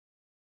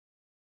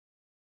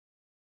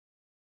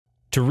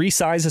To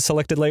resize a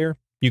selected layer,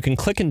 you can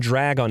click and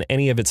drag on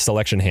any of its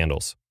selection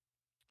handles.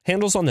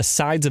 Handles on the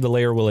sides of the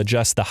layer will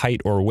adjust the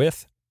height or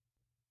width,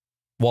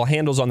 while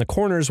handles on the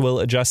corners will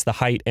adjust the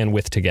height and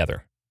width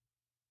together.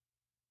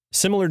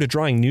 Similar to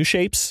drawing new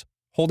shapes,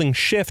 holding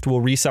Shift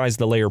will resize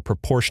the layer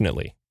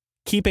proportionately,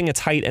 keeping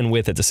its height and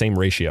width at the same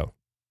ratio.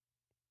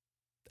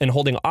 And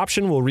holding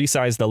Option will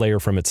resize the layer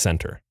from its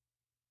center.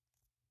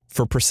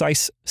 For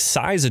precise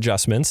size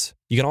adjustments,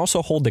 you can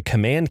also hold the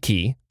Command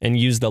key and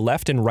use the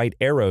left and right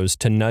arrows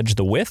to nudge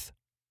the width,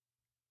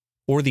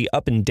 or the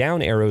up and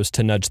down arrows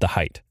to nudge the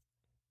height.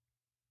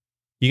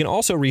 You can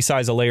also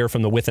resize a layer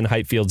from the width and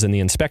height fields in the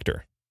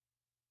inspector.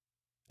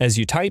 As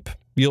you type,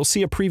 you'll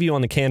see a preview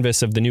on the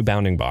canvas of the new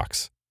bounding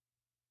box.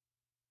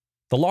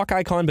 The lock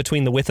icon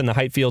between the width and the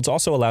height fields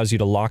also allows you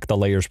to lock the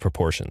layer's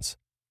proportions.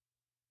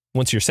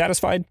 Once you're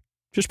satisfied,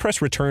 just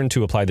press Return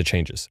to apply the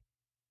changes.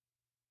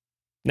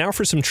 Now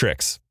for some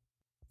tricks.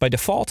 By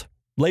default,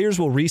 layers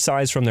will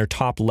resize from their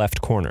top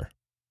left corner,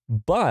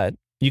 but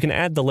you can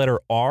add the letter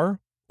R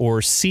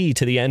or C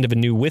to the end of a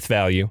new width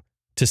value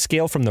to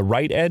scale from the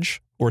right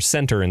edge or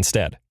center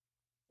instead,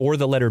 or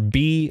the letter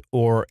B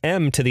or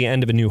M to the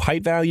end of a new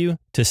height value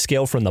to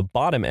scale from the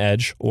bottom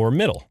edge or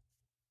middle.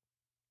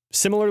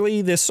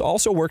 Similarly, this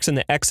also works in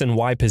the X and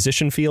Y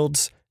position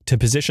fields to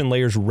position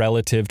layers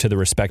relative to the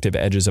respective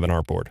edges of an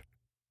artboard.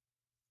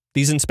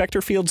 These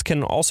inspector fields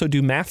can also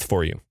do math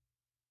for you.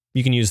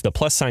 You can use the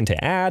plus sign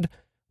to add,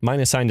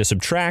 minus sign to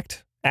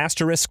subtract,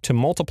 asterisk to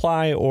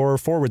multiply, or /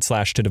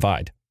 to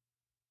divide.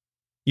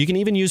 You can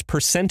even use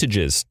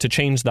percentages to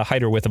change the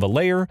height or width of a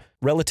layer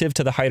relative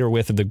to the height or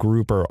width of the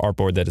group or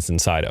artboard that it's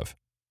inside of.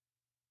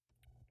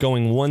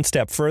 Going one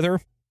step further,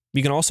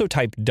 you can also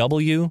type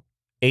W,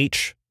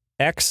 H,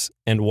 X,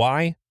 and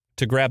Y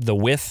to grab the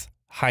width,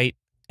 height,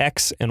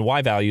 X, and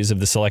Y values of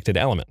the selected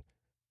element.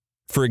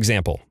 For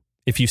example,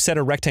 if you set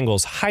a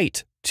rectangle's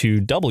height to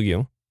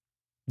W,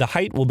 the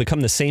height will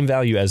become the same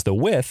value as the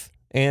width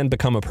and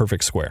become a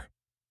perfect square.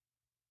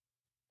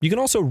 You can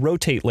also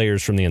rotate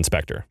layers from the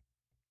inspector,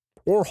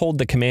 or hold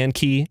the Command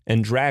key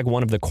and drag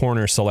one of the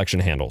corner selection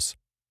handles.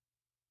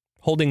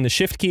 Holding the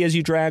Shift key as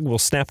you drag will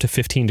snap to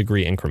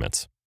 15-degree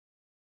increments.